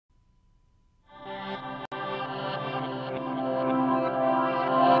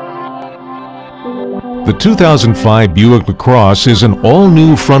The 2005 Buick LaCrosse is an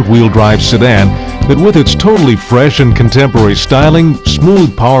all-new front-wheel drive sedan that, with its totally fresh and contemporary styling,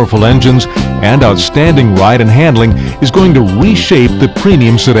 smooth, powerful engines, and outstanding ride and handling, is going to reshape the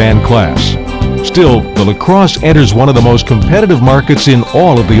premium sedan class. Still, the LaCrosse enters one of the most competitive markets in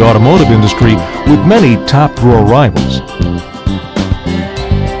all of the automotive industry, with many top-drawer rivals.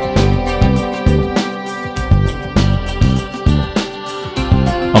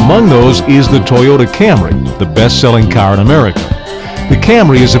 Among those is the Toyota Camry, the best-selling car in America. The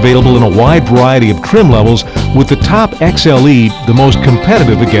Camry is available in a wide variety of trim levels, with the top XLE the most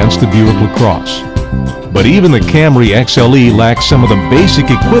competitive against the Buick LaCrosse. But even the Camry XLE lacks some of the basic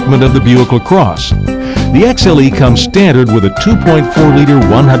equipment of the Buick LaCrosse. The XLE comes standard with a 2.4-liter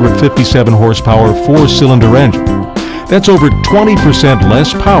 157 horsepower four-cylinder engine. That's over 20%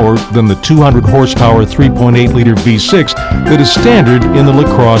 less power than the 200 horsepower 3.8-liter V6 that is standard in the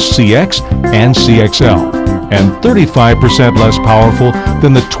LaCrosse CX and CXL, and 35% less powerful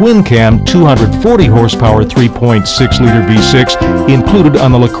than the twin-cam 240 horsepower 3.6-liter V6 included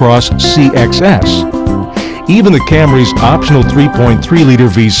on the LaCrosse CXS. Even the Camry's optional 3.3-liter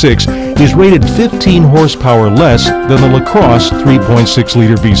V6 is rated 15 horsepower less than the LaCrosse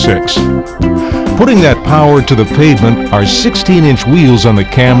 3.6-liter V6. Putting that power to the pavement are 16-inch wheels on the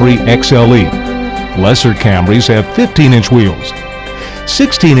Camry XLE. Lesser Camrys have 15-inch wheels.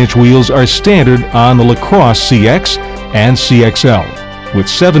 16-inch wheels are standard on the LaCrosse CX and CXL, with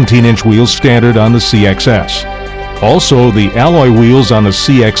 17-inch wheels standard on the CXS. Also, the alloy wheels on the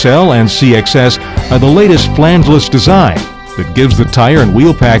CXL and CXS are the latest flangeless design that gives the tire and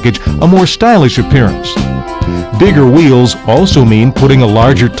wheel package a more stylish appearance. Bigger wheels also mean putting a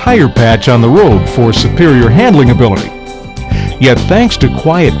larger tire patch on the road for superior handling ability. Yet thanks to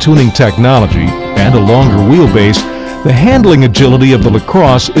quiet tuning technology and a longer wheelbase, the handling agility of the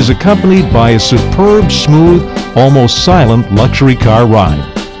LaCrosse is accompanied by a superb, smooth, almost silent luxury car ride.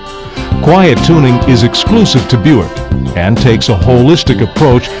 Quiet tuning is exclusive to Buick and takes a holistic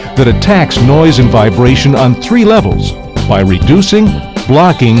approach that attacks noise and vibration on 3 levels by reducing,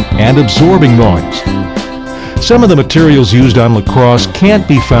 blocking, and absorbing noise. Some of the materials used on LaCrosse can't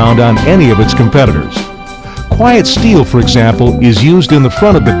be found on any of its competitors. Quiet steel, for example, is used in the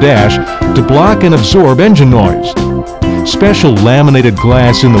front of the dash to block and absorb engine noise. Special laminated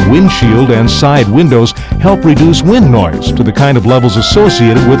glass in the windshield and side windows help reduce wind noise to the kind of levels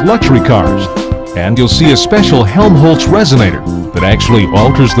associated with luxury cars. And you'll see a special Helmholtz resonator that actually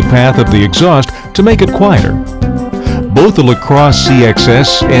alters the path of the exhaust to make it quieter. Both the LaCrosse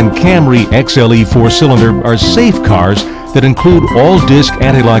CXS and Camry XLE 4-cylinder are safe cars that include all-disc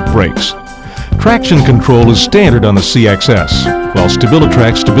anti-lock brakes. Traction control is standard on the CXS, while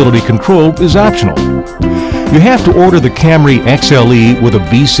StabiliTrak stability control is optional. You have to order the Camry XLE with a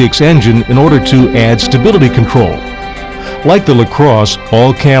V6 engine in order to add stability control. Like the LaCrosse,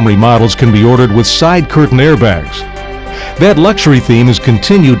 all Camry models can be ordered with side curtain airbags. That luxury theme is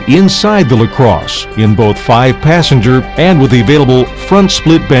continued inside the LaCrosse in both 5-passenger and with the available front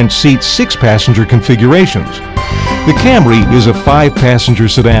split bench seat 6-passenger configurations. The Camry is a 5-passenger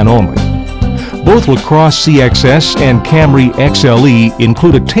sedan only. Both LaCrosse CXS and Camry XLE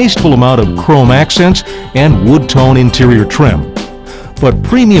include a tasteful amount of chrome accents and wood tone interior trim. But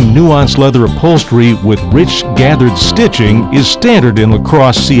premium nuanced leather upholstery with rich gathered stitching is standard in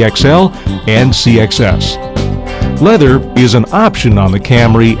LaCrosse CXL and CXS. Leather is an option on the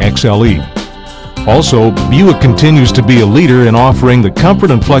Camry XLE. Also, Buick continues to be a leader in offering the comfort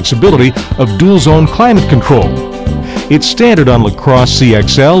and flexibility of dual-zone climate control. It's standard on LaCrosse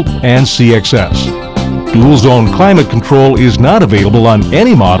CXL and CXS. Dual-zone climate control is not available on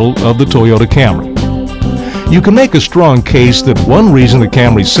any model of the Toyota Camry. You can make a strong case that one reason the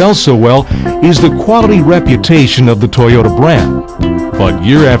Camry sells so well is the quality reputation of the Toyota brand. But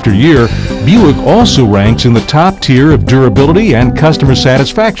year after year, Buick also ranks in the top tier of durability and customer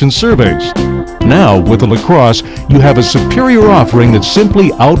satisfaction surveys. Now, with the LaCrosse, you have a superior offering that simply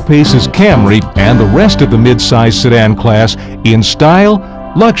outpaces Camry and the rest of the mid-size sedan class in style,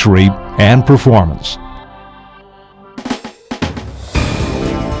 luxury, and performance.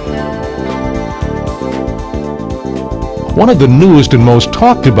 One of the newest and most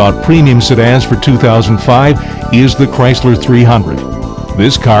talked about premium sedans for 2005 is the Chrysler 300.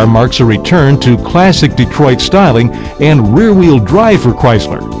 This car marks a return to classic Detroit styling and rear-wheel drive for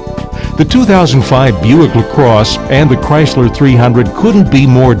Chrysler. The 2005 Buick LaCrosse and the Chrysler 300 couldn't be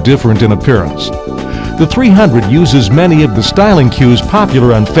more different in appearance. The 300 uses many of the styling cues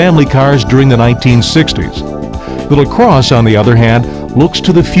popular on family cars during the 1960s. The LaCrosse, on the other hand, looks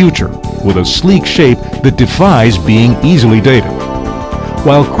to the future with a sleek shape that defies being easily dated.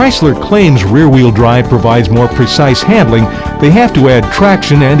 While Chrysler claims rear-wheel drive provides more precise handling, they have to add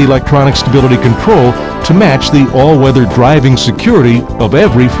traction and electronic stability control to match the all-weather driving security of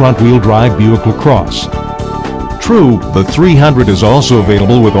every front-wheel drive Buick LaCrosse. True, the 300 is also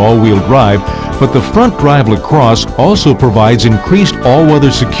available with all-wheel drive, but the front-drive LaCrosse also provides increased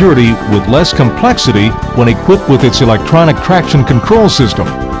all-weather security with less complexity when equipped with its electronic traction control system.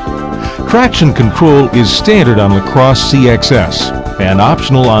 Traction control is standard on LaCrosse CXS and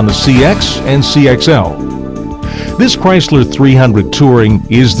optional on the CX and CXL. This Chrysler 300 Touring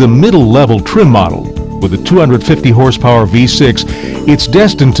is the middle-level trim model. With a 250 horsepower V6, it's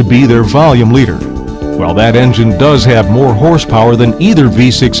destined to be their volume leader. While that engine does have more horsepower than either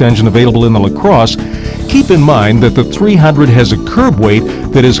V6 engine available in the LaCrosse, keep in mind that the 300 has a curb weight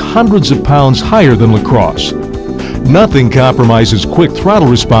that is hundreds of pounds higher than LaCrosse. Nothing compromises quick throttle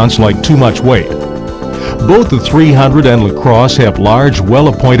response like too much weight. Both the 300 and LaCrosse have large,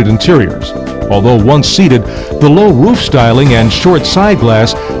 well-appointed interiors. Although once seated, the low roof styling and short side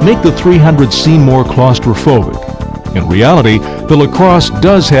glass make the 300 seem more claustrophobic. In reality, the LaCrosse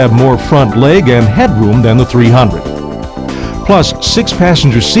does have more front leg and headroom than the 300. Plus,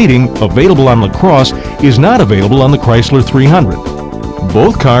 6-passenger seating available on LaCrosse is not available on the Chrysler 300.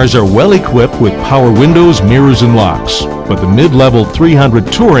 Both cars are well equipped with power windows, mirrors, and locks, but the mid-level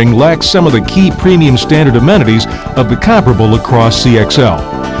 300 Touring lacks some of the key premium standard amenities of the comparable LaCrosse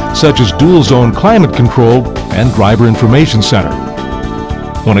CXL, such as dual-zone climate control and driver information center.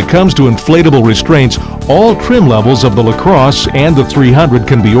 When it comes to inflatable restraints, all trim levels of the LaCrosse and the 300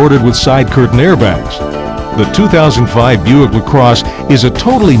 can be ordered with side curtain airbags. The 2005 Buick LaCrosse is a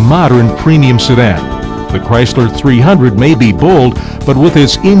totally modern premium sedan. The Chrysler 300 may be bold, but with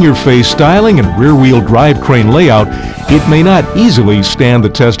its in-your-face styling and rear-wheel drive crane layout, it may not easily stand the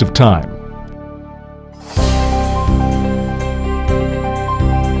test of time.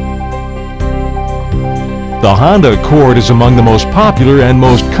 The Honda Accord is among the most popular and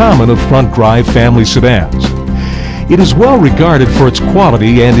most common of front-drive family sedans. It is well regarded for its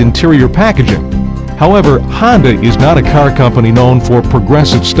quality and interior packaging. However, Honda is not a car company known for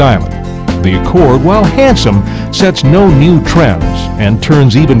progressive styling. The Accord, while handsome, sets no new trends and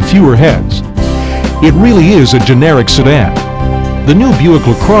turns even fewer heads. It really is a generic sedan. The new Buick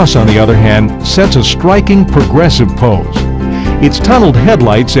LaCrosse, on the other hand, sets a striking progressive pose. Its tunneled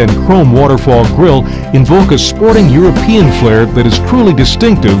headlights and chrome waterfall grille invoke a sporting European flair that is truly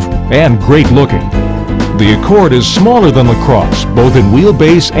distinctive and great looking. The Accord is smaller than LaCrosse, both in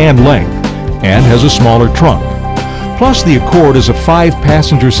wheelbase and length, and has a smaller trunk. Plus, the Accord is a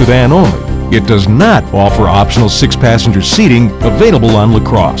 5-passenger sedan only. It does not offer optional 6-passenger seating available on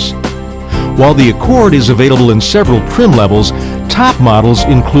LaCrosse. While the Accord is available in several trim levels, top models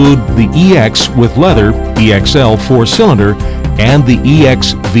include the EX with leather, EXL 4-cylinder, and the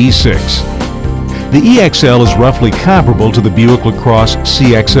EX V6. The EXL is roughly comparable to the Buick LaCrosse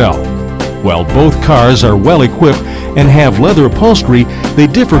CXL. While both cars are well equipped and have leather upholstery, they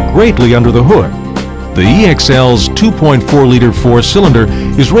differ greatly under the hood. The EXL's 2.4-liter 4-cylinder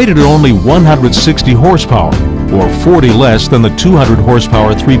is rated at only 160 horsepower, or 40 less than the 200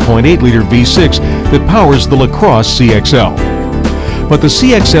 horsepower 3.8-liter V6 that powers the LaCrosse CXL. But the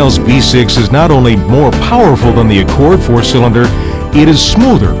CXL's V6 is not only more powerful than the Accord 4-cylinder, it is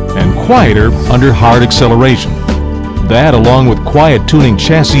smoother and quieter under hard acceleration. That, along with quiet tuning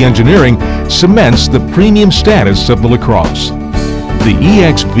chassis engineering, cements the premium status of the LaCrosse. The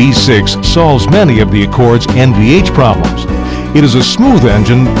EX V6 solves many of the Accord's NVH problems. It is a smooth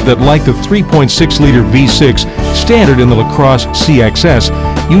engine that, like the 3.6-liter V6 standard in the LaCrosse CXS,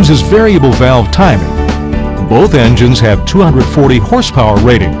 uses variable valve timing. Both engines have 240 horsepower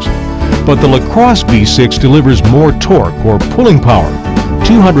ratings, but the LaCrosse V6 delivers more torque or pulling power,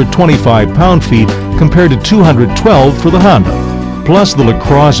 225 pound-feet compared to 212 for the Honda. Plus, the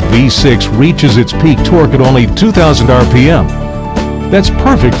LaCrosse V6 reaches its peak torque at only 2,000 RPM. That's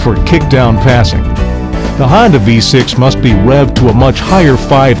perfect for kick-down passing. The Honda V6 must be revved to a much higher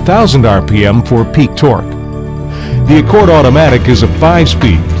 5,000 RPM for peak torque. The Accord Automatic is a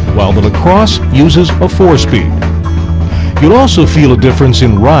 5-speed, while the LaCrosse uses a 4-speed. You'll also feel a difference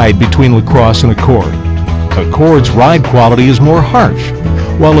in ride between LaCrosse and Accord. Accord's ride quality is more harsh,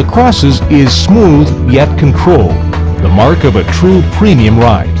 while LaCrosse's is smooth yet controlled, the mark of a true premium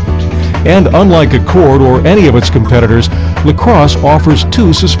ride. And unlike Accord or any of its competitors, LaCrosse offers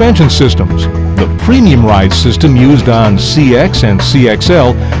 2 suspension systems, the premium ride system used on CX and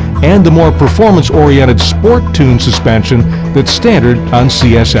CXL, and the more performance-oriented Sport Tune suspension that's standard on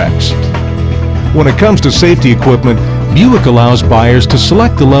CSX. When it comes to safety equipment, Buick allows buyers to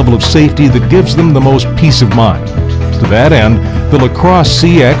select the level of safety that gives them the most peace of mind. To that end, the LaCrosse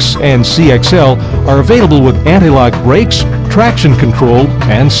CX and CXL are available with anti-lock brakes, traction control,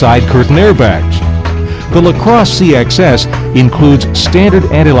 and side curtain airbags. The LaCrosse CXS includes standard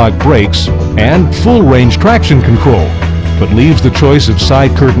anti-lock brakes and full-range traction control, but leaves the choice of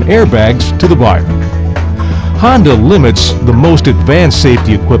side curtain airbags to the buyer. Honda limits the most advanced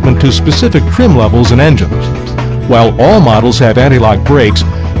safety equipment to specific trim levels and engines. While all models have anti-lock brakes,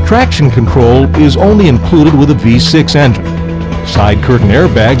 traction control is only included with a V6 engine. Side curtain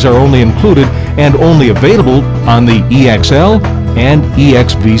airbags are only included and only available on the EXL and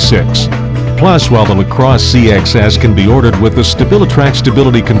EXV6. Plus, while the LaCrosse CXS can be ordered with the StabiliTrak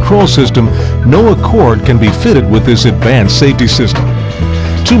stability control system, no Accord can be fitted with this advanced safety system.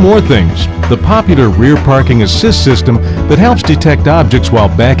 Two more things. The popular rear parking assist system that helps detect objects while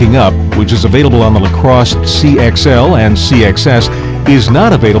backing up, which is available on the LaCrosse CXL and CXS, is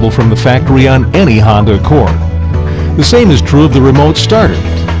not available from the factory on any Honda Accord. The same is true of the remote starter.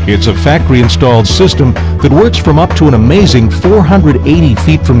 It's a factory-installed system that works from up to an amazing 480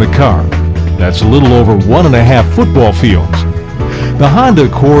 feet from the car. That's a little over 1.5 football fields. The Honda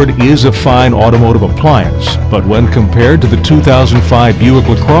Accord is a fine automotive appliance, but when compared to the 2005 Buick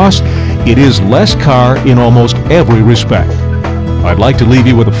LaCrosse, it is less car in almost every respect. I'd like to leave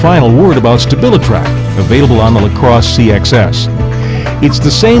you with a final word about StabiliTrak, available on the LaCrosse CXS. It's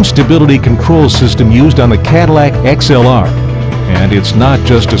the same stability control system used on the Cadillac XLR, and it's not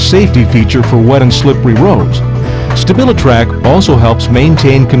just a safety feature for wet and slippery roads. StabiliTrak also helps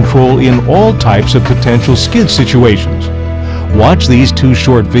maintain control in all types of potential skid situations. Watch these two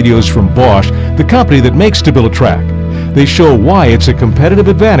short videos from Bosch, the company that makes StabiliTrak. They show why it's a competitive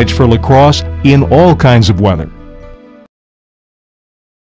advantage for LaCrosse in all kinds of weather.